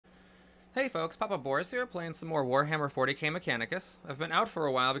Hey folks, Papa Boris here, playing some more Warhammer 40k Mechanicus. I've been out for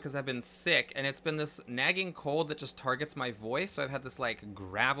a while because I've been sick, and it's been this nagging cold that just targets my voice, so I've had this, like,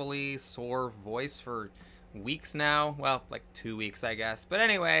 gravelly, sore voice for weeks now. Well, like 2 weeks, I guess. But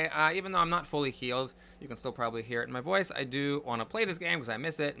anyway, even though I'm not fully healed, you can still probably hear it in my voice. I do want to play this game because I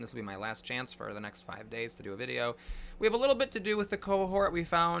miss it, and this will be my last chance for the next 5 days to do a video. We have a little bit to do with the cohort. We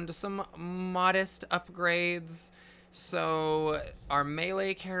found some modest upgrades. So our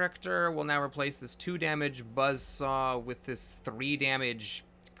melee character will now replace this 2 damage buzzsaw with this 3 damage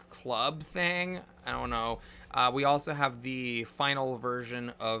club thing. I don't know. We also have the final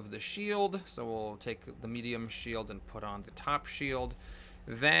version of the shield. So we'll take the medium shield and put on the top shield.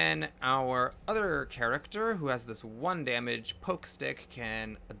 Then our other character, who has this 1 damage poke stick,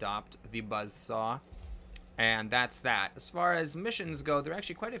 can adopt the buzzsaw. And that's that. As far as missions go, there are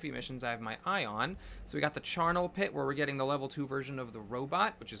actually quite a few missions I have my eye on. So we got the Charnel Pit, where we're getting the level 2 version of the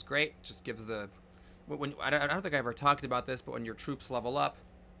robot, which is great. It just gives the... I don't think I ever talked about this, but when your troops level up,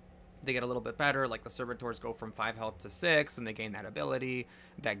 they get a little bit better. Like the servitors go from 5 health to 6, and they gain that ability.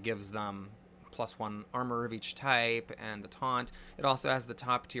 That gives them +1 armor of each type, and the taunt. It also has the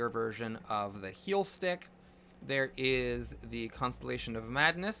top tier version of the heal stick. There is the Constellation of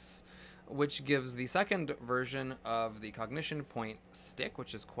Madness, which gives the second version of the cognition point stick,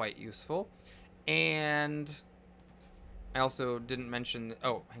 which is quite useful. And I also didn't mention...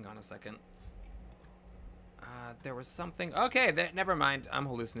 Oh, hang on a second. There was something... Okay, never mind. I'm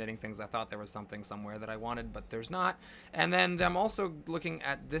hallucinating things. I thought there was something somewhere that I wanted, but there's not. And then I'm also looking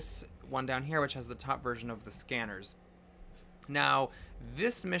at this one down here, which has the top version of the scanners. Now,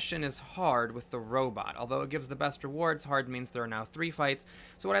 this mission is hard with the robot. Although it gives the best rewards, hard means there are now 3 fights.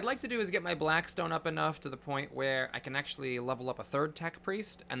 So what I'd like to do is get my Blackstone up enough to the point where I can actually level up a 3rd Tech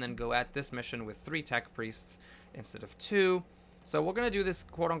Priest, and then go at this mission with 3 Tech Priests instead of 2. So we're going to do this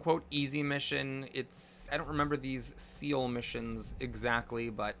quote-unquote easy mission. I don't remember these seal missions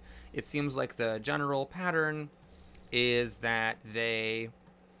exactly, but it seems like the general pattern is that they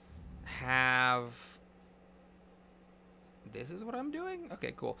have... This is what I'm doing?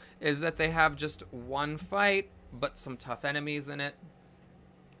 Okay, cool. Is that they have just 1 fight, but some tough enemies in it.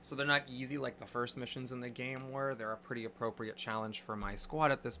 So they're not easy like the first missions in the game were. They're a pretty appropriate challenge for my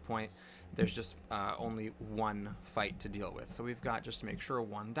squad at this point. There's just only 1 fight to deal with. So we've got, just to make sure,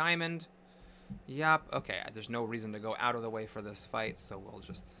 1 diamond. Yep, okay, there's no reason to go out of the way for this fight, so we'll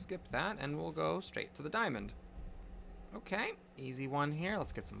just skip that, and we'll go straight to the diamond. Okay, easy one here.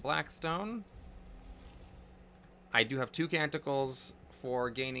 Let's get some Blackstone. I do have 2 canticles for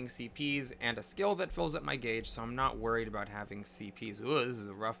gaining CPs and a skill that fills up my gauge, so I'm not worried about having CPs. Ooh, this is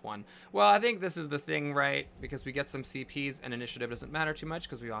a rough one. Well, I think this is the thing, right? Because we get some CPs and initiative doesn't matter too much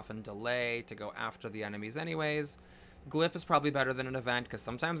because we often delay to go after the enemies anyways. Glyph is probably better than an event because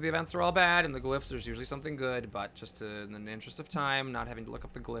sometimes the events are all bad and the glyphs there's usually something good, but just in the interest of time, not having to look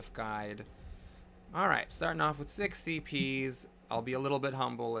up the glyph guide. Alright, starting off with 6 CPs. I'll be a little bit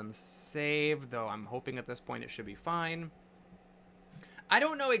humble and save, though I'm hoping at this point it should be fine. I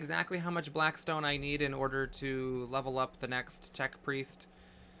don't know exactly how much Blackstone I need in order to level up the next Tech Priest.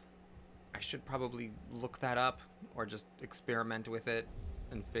 I should probably look that up or just experiment with it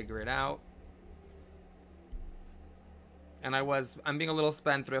and figure it out. And I'm being a little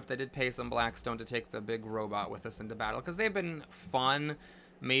spendthrift. I did pay some Blackstone to take the big robot with us into battle because they've been fun.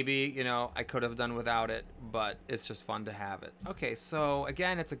 Maybe, you know, I could have done without it, but it's just fun to have it. Okay, so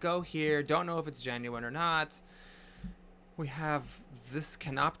again, it's a go here. Don't know if it's genuine or not. We have this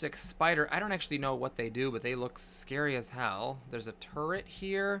Canoptic Spider. I don't actually know what they do, but they look scary as hell. There's a turret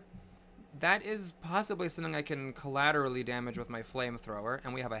here. That is possibly something I can collaterally damage with my flamethrower.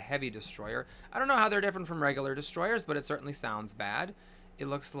 And we have a heavy destroyer. I don't know how they're different from regular destroyers, but it certainly sounds bad. It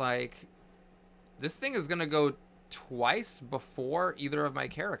looks like this thing is going to go twice before either of my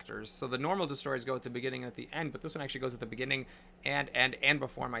characters. So the normal destroyers go at the beginning and at the end, but this one actually goes at the beginning and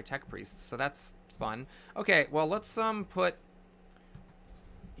before my Tech Priests. So that's fun. Okay, well, let's put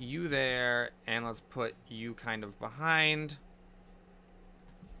you there, and let's put you kind of behind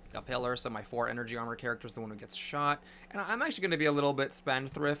a pillar, so my 4 energy armor character is the one who gets shot. And I'm actually going to be a little bit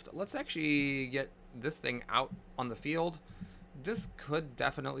spendthrift. Let's actually get this thing out on the field. This could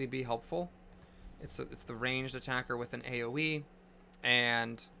definitely be helpful. It's the ranged attacker with an AoE,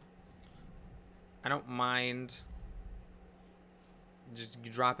 and I don't mind just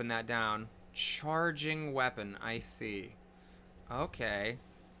dropping that down. Charging weapon, I see. Okay.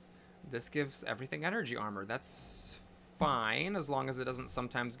 This gives everything energy armor. That's fine, as long as it doesn't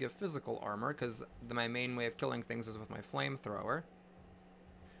sometimes give physical armor, because my main way of killing things is with my flamethrower.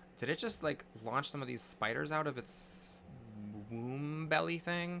 Did it just, like, launch some of these spiders out of its womb belly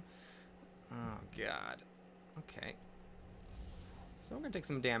thing? Oh, God. Okay. So I'm going to take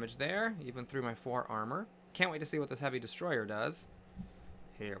some damage there, even through my 4 armor. Can't wait to see what this heavy destroyer does.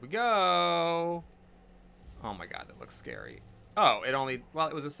 Here we go. Oh my god, that looks scary. Oh, it only... Well,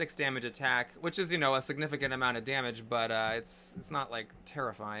 it was a 6 damage attack, which is, you know, a significant amount of damage, but it's not, like,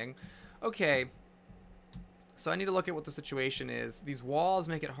 terrifying. Okay. So I need to look at what the situation is. These walls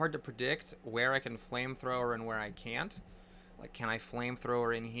make it hard to predict where I can flamethrower and where I can't. Like, can I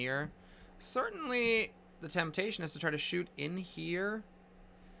flamethrower in here? Certainly, the temptation is to try to shoot in here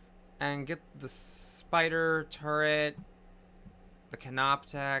and get the spider turret, the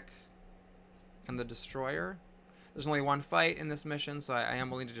canoptech, and the destroyer. There's only one fight in this mission, so I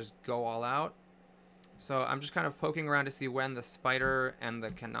am willing to just go all out. So I'm just kind of poking around to see when the spider and the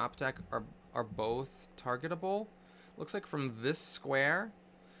canoptech are both targetable. Looks like from this square,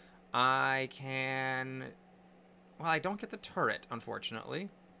 I can... Well, I don't get the turret, unfortunately.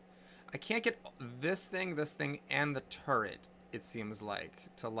 I can't get this thing, and the turret, it seems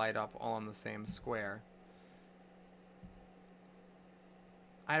like, to light up all on the same square.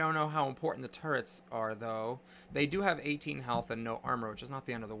 I don't know how important the turrets are, though. They do have 18 health and no armor, which is not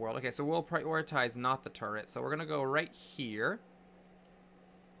the end of the world. Okay, so we'll prioritize not the turret. So we're going to go right here.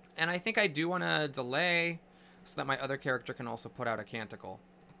 And I think I do want to delay so that my other character can also put out a canticle.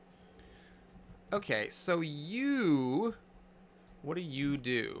 Okay, so you... What do you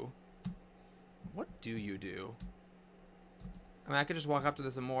do? What do you do? I mean, I could just walk up to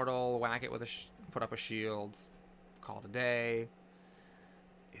this immortal, whack it with a... put up a shield, call it a day.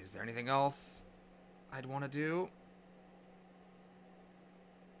 Is there anything else I'd want to do?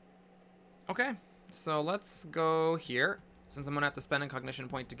 Okay, so let's go here. Since I'm going to have to spend a cognition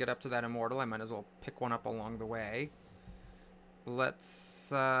point to get up to that immortal, I might as well pick one up along the way. Let's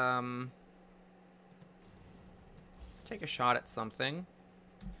take a shot at something.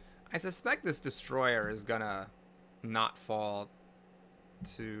 I suspect this destroyer is going to not fall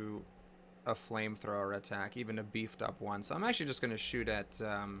to a flamethrower attack, even a beefed up one. So I'm actually just going to shoot at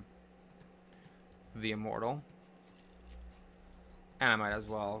the immortal. And I might as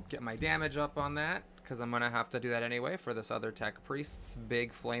well get my damage up on that, because I'm going to have to do that anyway for this other tech priest's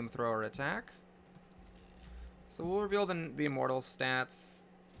big flamethrower attack. So we'll reveal the immortal stats.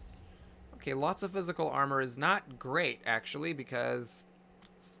 Okay, lots of physical armor is not great, actually, because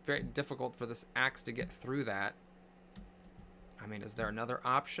it's very difficult for this axe to get through that. I mean, is there another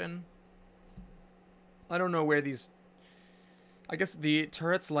option? I don't know where these... I guess the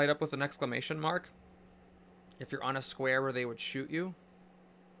turrets light up with an exclamation mark if you're on a square where they would shoot you.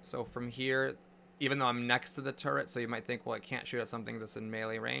 So from here, even though I'm next to the turret, so you might think, well, it can't shoot at something that's in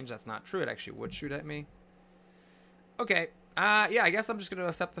melee range. That's not true. It actually would shoot at me. Okay. Yeah, I guess I'm just going to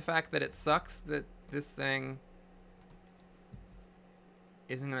accept the fact that it sucks that this thing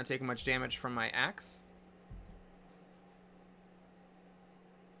isn't going to take much damage from my axe.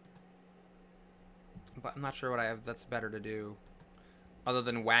 But I'm not sure what I have that's better to do other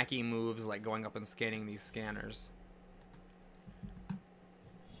than wacky moves like going up and scanning these scanners.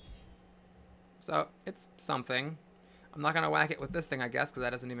 So it's something. I'm not going to whack it with this thing, I guess, because that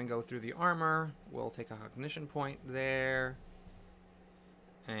doesn't even go through the armor. We'll take a cognition point there.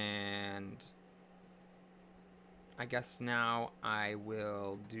 And I guess now I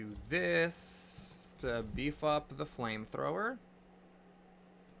will do this to beef up the flamethrower.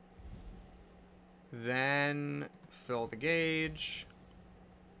 Then fill the gauge.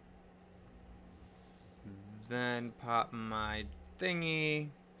 Then pop my thingy.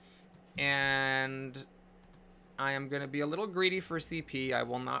 And I am going to be a little greedy for CP. I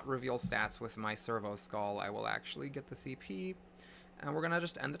will not reveal stats with my servo skull. I will actually get the CP. And we're going to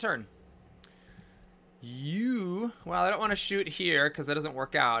just end the turn. Well, I don't want to shoot here because that doesn't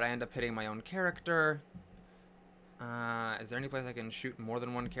work out. I end up hitting my own character. Is there any place I can shoot more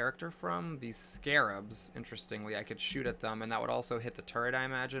than one character from? These scarabs, interestingly, I could shoot at them, and that would also hit the turret, I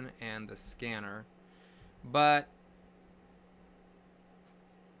imagine, and the scanner. But...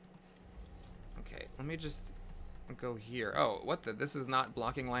 okay, let me just go here. Oh, what the? This is not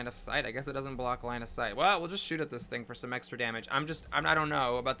blocking line of sight? I guess it doesn't block line of sight. Well, we'll just shoot at this thing for some extra damage. I don't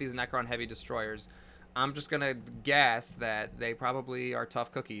know about these Necron heavy destroyers. I'm just gonna guess that they probably are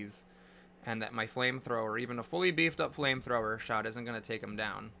tough cookies, and that my flamethrower, even a fully beefed up flamethrower shot, isn't gonna take them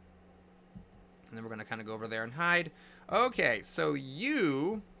down. And then we're gonna kind of go over there and hide. Okay, so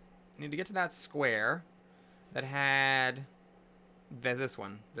you need to get to that square that had this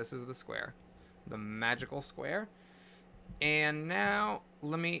one. This is the square. The magical square. And now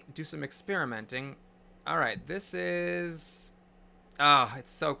let me do some experimenting. Alright, this is... ah,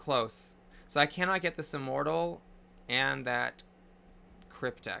 it's so close. So I cannot get this immortal and that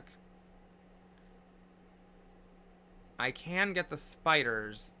cryptech. I can get the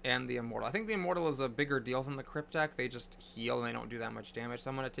spiders and the immortal. I think the immortal is a bigger deal than the cryptek. They just heal and they don't do that much damage. So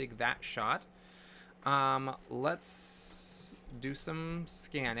I'm going to take that shot. Let's do some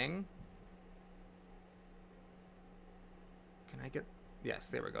scanning. Can I get... Yes,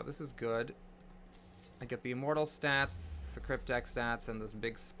 there we go. This is good. I get the immortal stats, the cryptek stats, and this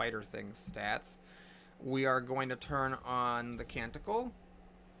big spider thing stats. We are going to turn on the canticle.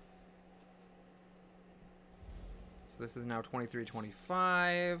 So this is now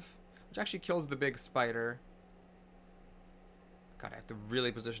 2325, which actually kills the big spider. God, I have to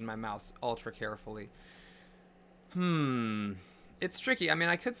really position my mouse ultra carefully. It's tricky. I mean,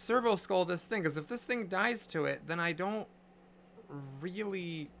 I could servo skull this thing, because if this thing dies to it, then I don't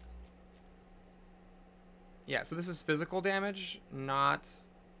really... Yeah, so this is physical damage, not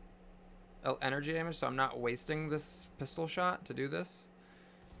energy damage, so I'm not wasting this pistol shot to do this.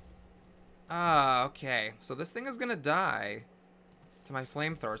 Ah, okay. So this thing is going to die to my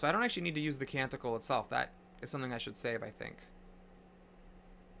flamethrower, so I don't actually need to use the canticle itself. That is something I should save, I think.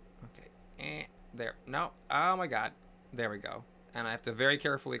 Okay. There. No. Oh my god. There we go. And I have to very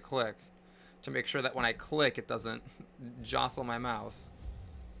carefully click to make sure that when I click, it doesn't jostle my mouse.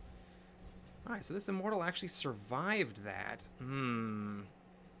 Alright, so this immortal actually survived that.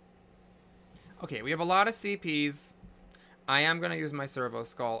 Okay, we have a lot of CPs. I am going to use my servo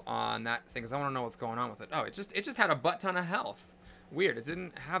skull on that thing because I want to know what's going on with it. Oh, it just had a butt ton of health. Weird, it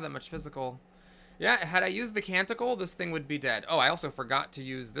didn't have that much physical. Yeah, had I used the canticle, this thing would be dead. Oh, I also forgot to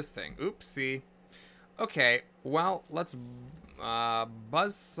use this thing. Oopsie. Okay, well, let's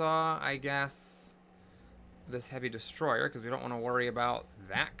buzzsaw, I guess, this heavy destroyer because we don't want to worry about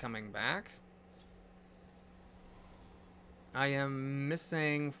that coming back. I am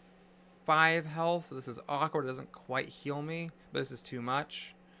missing 5 health, so this is awkward. It doesn't quite heal me, but this is too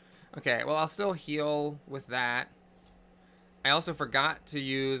much. Okay, well, I'll still heal with that. I also forgot to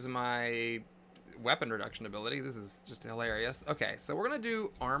use my weapon reduction ability. This is just hilarious. Okay, so we're going to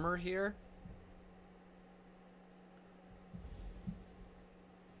do armor here.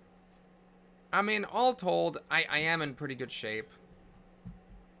 I mean, all told, I am in pretty good shape.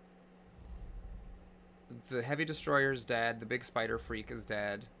 The heavy destroyer's dead. The big spider freak is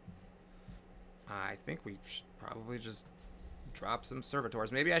dead. I think we should probably just drop some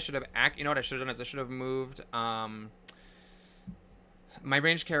servitors. Maybe I should have... You know what I should have done is I should have moved my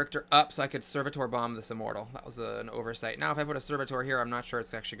ranged character up so I could servitor bomb this immortal. That was an oversight. Now, if I put a servitor here, I'm not sure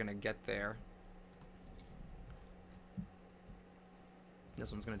it's actually going to get there.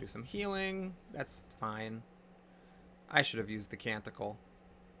 This one's going to do some healing. That's fine. I should have used the canticle.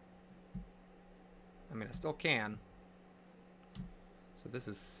 I mean, I still can. So this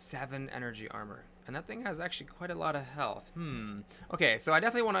is 7 energy armor. And that thing has actually quite a lot of health. Okay, so I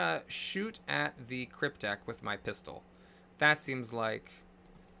definitely want to shoot at the cryptek with my pistol. That seems like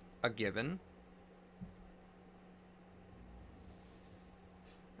a given.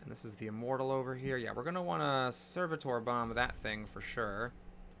 And this is the immortal over here. Yeah, we're going to want to servitor bomb that thing for sure.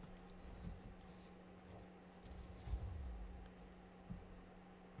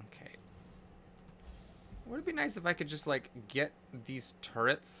 Okay. Would it be nice if I could just, like, get these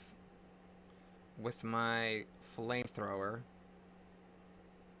turrets with my flamethrower?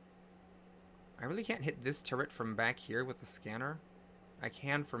 I really can't hit this turret from back here with the scanner. I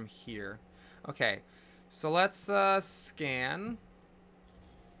can from here. Okay, so let's scan.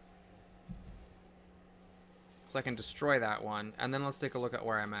 So I can destroy that one. And then let's take a look at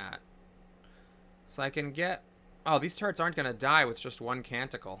where I'm at. So I can get... Oh, these turrets aren't going to die with just one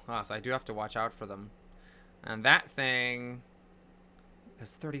canticle. Ah, so I do have to watch out for them. And that thing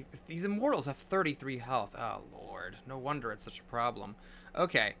has 30... These immortals have 33 health. Oh, Lord. No wonder it's such a problem.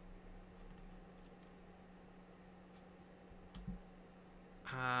 Okay.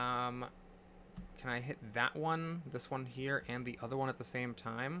 Can I hit that one, this one here, and the other one at the same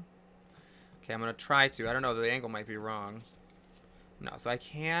time? Okay, I'm going to try to. I don't know. The angle might be wrong. No, so I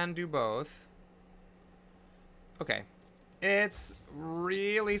can do both. Okay. It's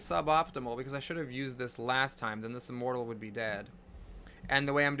really suboptimal because I should have used this last time. Then this immortal would be dead. And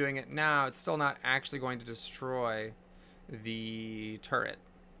the way I'm doing it now, it's still not actually going to destroy the turret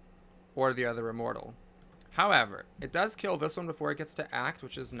or the other immortal. However, it does kill this one before it gets to act,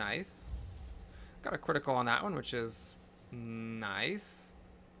 which is nice. Got a critical on that one, which is nice.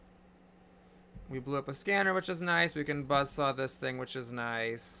 We blew up a scanner, which is nice. We can buzzsaw this thing, which is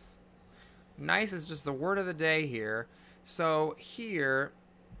nice. Nice is just the word of the day here. So here,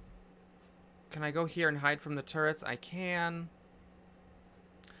 can I go here and hide from the turrets? I can.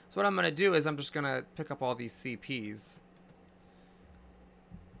 So what I'm going to do is I'm just going to pick up all these CPs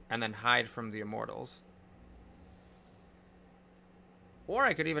and then hide from the immortals. Or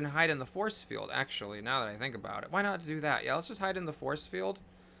I could even hide in the force field, actually, now that I think about it. Why not do that? Yeah, let's just hide in the force field.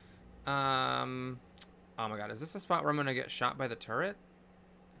 Oh my god, is this a spot where I'm going to get shot by the turret?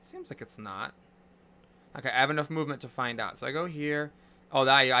 It seems like it's not. Okay, I have enough movement to find out. So I go here. Oh,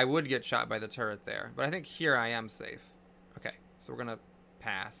 I would get shot by the turret there. But I think here I am safe. Okay, so we're going to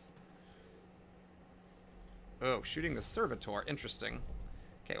pass. Oh, shooting the servitor. Interesting.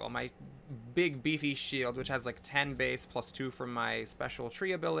 Okay, well, my big beefy shield, which has like 10 base plus 2 from my special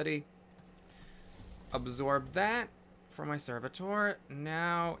tree ability. Absorb that for my servitor.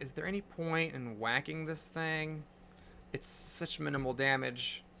 Now, is there any point in whacking this thing? It's such minimal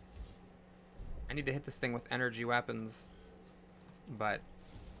damage. I need to hit this thing with energy weapons. But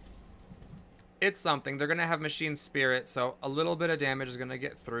it's something. They're going to have machine spirit, so a little bit of damage is going to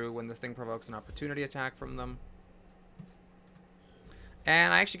get through when the thing provokes an opportunity attack from them.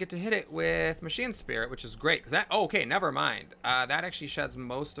 And I actually get to hit it with Machine Spirit, which is great. Cause that, oh, okay, never mind. That actually sheds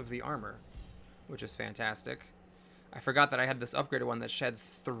most of the armor, which is fantastic. I forgot that I had this upgraded one that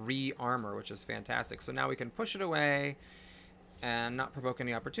sheds 3 armor, which is fantastic. So now we can push it away and not provoke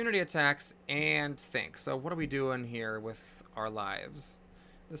any opportunity attacks and think. So what are we doing here with our lives?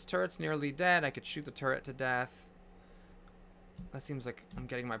 This turret's nearly dead. I could shoot the turret to death. That seems like I'm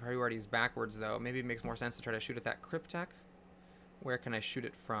getting my priorities backwards, though. Maybe it makes more sense to try to shoot at that Cryptek. Where can I shoot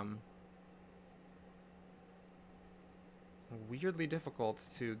it from? Weirdly difficult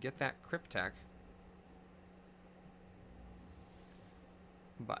to get that Cryptek.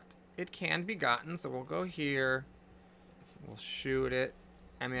 But it can be gotten, so we'll go here. We'll shoot it.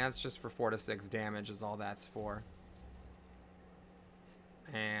 I mean, that's just for 4 to 6 damage is all that's for.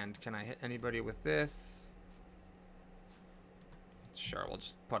 And can I hit anybody with this? Sure, we'll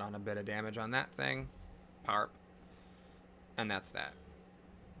just put on a bit of damage on that thing. Parp. And that's that.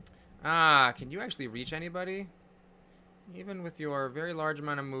 Ah, can you actually reach anybody? Even with your very large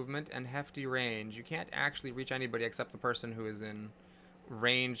amount of movement and hefty range, you can't actually reach anybody except the person who is in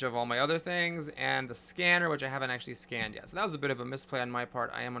range of all my other things and the scanner, which I haven't actually scanned yet. So that was a bit of a misplay on my part.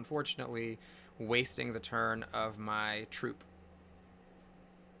 I am unfortunately wasting the turn of my troop.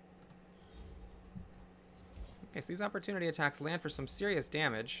 Okay, so these opportunity attacks land for some serious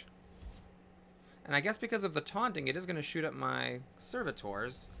damage. And I guess because of the taunting, it is going to shoot at my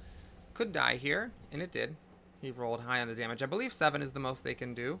servitors. Could die here, and it did. He rolled high on the damage. I believe 7 is the most they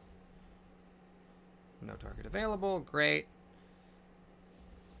can do. No target available. Great.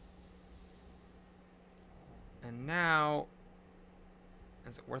 And now,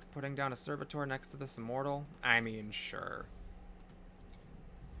 is it worth putting down a servitor next to this immortal? I mean, sure.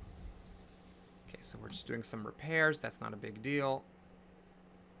 Okay, so we're just doing some repairs. That's not a big deal.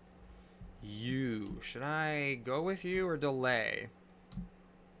 You. Should I go with you or delay?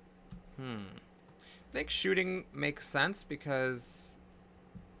 I think shooting makes sense because...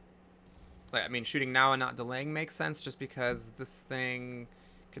 I mean, shooting now and not delaying makes sense just because this thing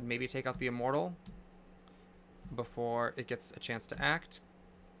could maybe take out the immortal before it gets a chance to act.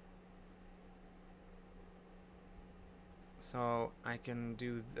 So I can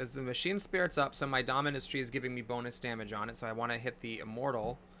do... The machine spirit's up, so my dominance tree is giving me bonus damage on it, so I want to hit the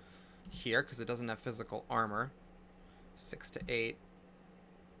immortal here because it doesn't have physical armor. 6 to 8.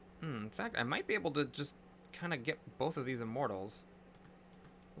 In fact, I might be able to just kind of get both of these immortals.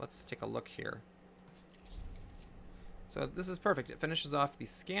 Let's take a look here. So this is perfect. It finishes off the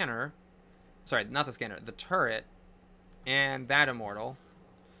scanner. Sorry, not the scanner. The turret and that immortal.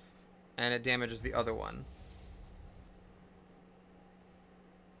 And it damages the other one.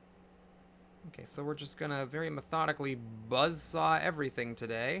 Okay, so we're just gonna very methodically buzzsaw everything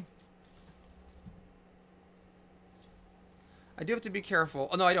today. I do have to be careful.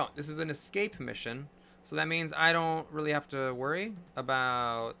 Oh, no, I don't. This is an escape mission. So that means I don't really have to worry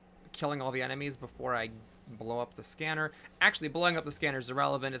about killing all the enemies before I blow up the scanner. Actually, blowing up the scanner is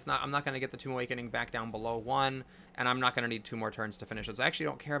irrelevant. It's not. I'm not going to get the Tomb Awakening back down below 1, and I'm not going to need 2 more turns to finish it. So I actually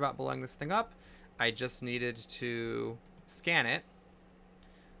don't care about blowing this thing up. I just needed to scan it.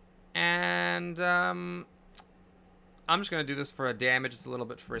 And I'm just going to do this for a damage. It's a little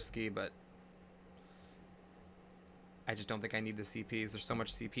bit frisky, but I just don't think I need the CPs. There's so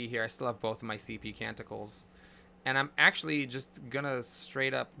much CP here. I still have both of my CP canticles. And I'm actually just going to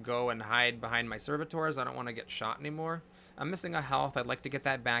straight up go and hide behind my servitors. I don't want to get shot anymore. I'm missing a health. I'd like to get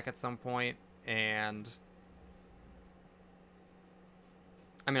that back at some point. And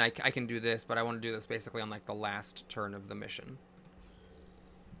I mean, I can do this, but I want to do this basically on like the last turn of the mission.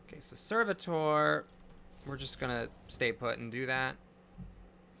 Okay, so servitor, we're just going to stay put and do that.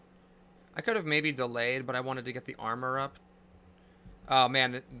 I could have maybe delayed, but I wanted to get the armor up. Oh,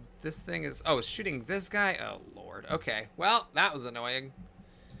 man, this thing is... Oh, it's shooting this guy? Oh, Lord. Okay, well, that was annoying.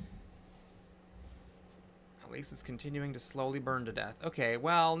 At least it's continuing to slowly burn to death. Okay,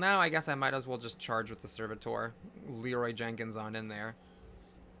 well, now I guess I might as well just charge with the Servitor. Leroy Jenkins on in there.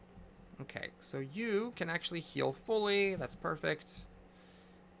 Okay, so you can actually heal fully. That's perfect.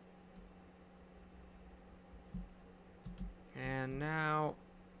 And now...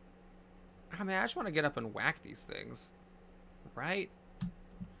 I mean, I just want to get up and whack these things. Right?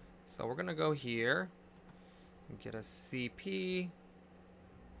 So we're going to go here. And get a CP.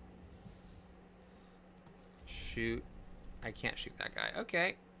 Shoot. I can't shoot that guy.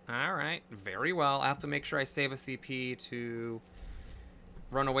 Okay. Alright. Very well. I have to make sure I save a CP to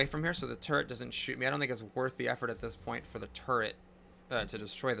run away from here so the turret doesn't shoot me. I don't think it's worth the effort at this point for the turret to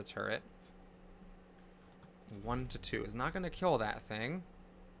destroy the turret. 1 to 2 is not going to kill that thing.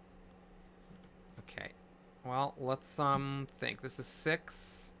 Okay. Well, let's think. This is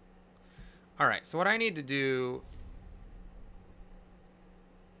 6. Alright, so what I need to do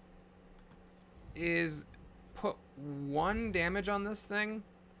is put 1 damage on this thing.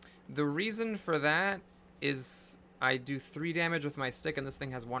 The reason for that is I do 3 damage with my stick and this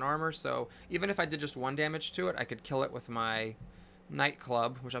thing has 1 armor, so even if I did just 1 damage to it, I could kill it with my Night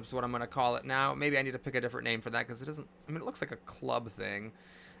Club, which is what I'm going to call it now. Maybe I need to pick a different name for that because it doesn't... I mean, it looks like a club thing.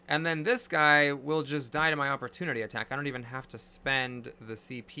 And then this guy will just die to my opportunity attack. I don't even have to spend the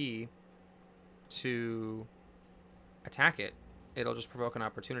CP to attack it. It'll just provoke an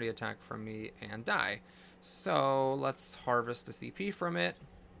opportunity attack from me and die. So let's harvest a CP from it.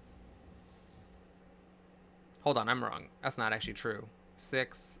 Hold on, I'm wrong. That's not actually true.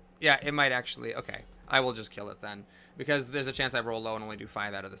 6. Yeah, it might actually... Okay, I will just kill it then. Because there's a chance I roll low and only do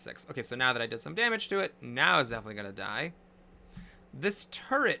 5 out of the 6. Okay, so now that I did some damage to it, now it's definitely going to die. This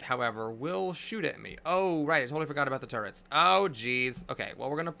turret, however, will shoot at me. Oh, right, I totally forgot about the turrets. Oh, geez. Okay, well,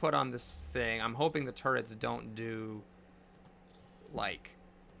 we're going to put on this thing. I'm hoping the turrets don't do, like,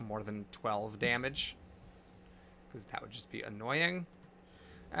 more than 12 damage. Because that would just be annoying.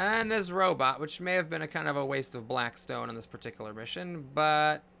 And this robot, which may have been a kind of a waste of Blackstone in this particular mission,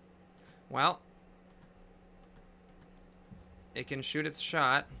 but, well, it can shoot its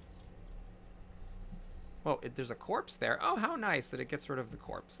shot. Whoa, there's a corpse there. Oh, how nice that it gets rid of the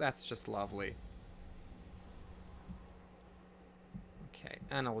corpse. That's just lovely. Okay,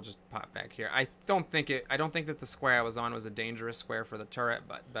 and I will just pop back here. I don't think that the square I was on was a dangerous square for the turret,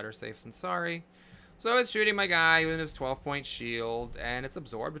 but better safe than sorry. So it's shooting my guy in his 12-point shield, and it's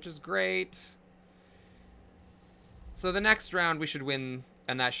absorbed, which is great. So the next round we should win,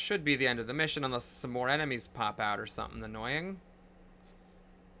 and that should be the end of the mission, unless some more enemies pop out or something annoying.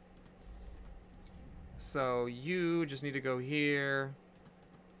 So you just need to go here.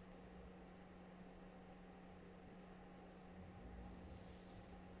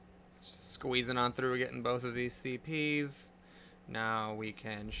 Squeezing on through, getting both of these CPs. Now we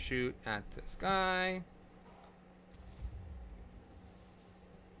can shoot at this guy.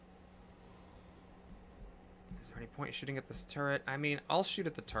 Is there any point shooting at this turret? I mean, I'll shoot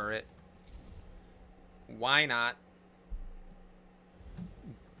at the turret. Why not?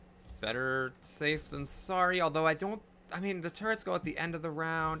 Better safe than sorry, although I mean, the turrets go at the end of the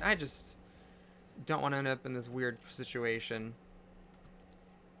round. I just don't want to end up in this weird situation.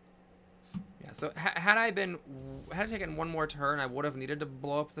 Yeah, so had I taken one more turn, I would have needed to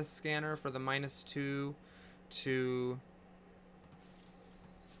blow up the scanner for the -2 to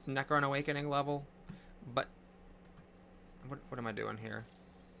Necron Awakening level. But what am I doing here?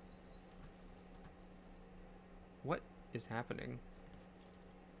 What is happening?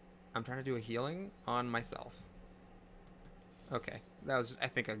 I'm trying to do a healing on myself. Okay, that was, I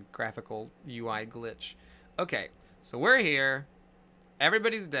think, a graphical UI glitch. Okay, so we're here.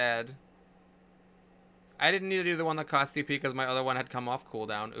 Everybody's dead. I didn't need to do the one that cost CP because my other one had come off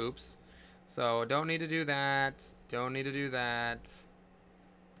cooldown. Oops. So don't need to do that. Don't need to do that.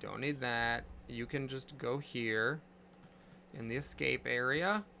 Don't need that. You can just go here in the escape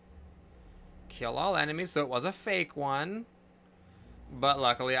area. Kill all enemies. So it was a fake one. But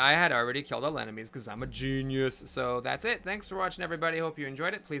luckily I had already killed all enemies because I'm a genius. So that's it. Thanks for watching, everybody. Hope you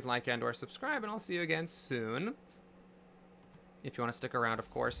enjoyed it. Please like and or subscribe, and I'll see you again soon. If you want to stick around, of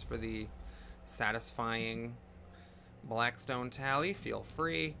course, for the satisfying Blackstone tally, feel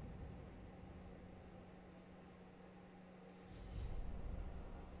free.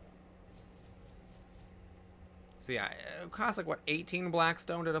 So yeah, it costs like, what, 18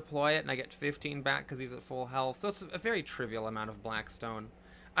 Blackstone to deploy it, and I get 15 back because he's at full health. So it's a very trivial amount of Blackstone.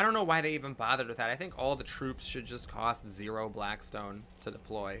 I don't know why they even bothered with that. I think all the troops should just cost 0 Blackstone to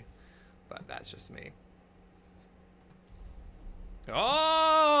deploy. But that's just me.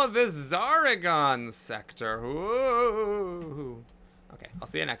 Oh, the Zaragon sector. Ooh. Okay, I'll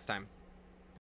see you next time.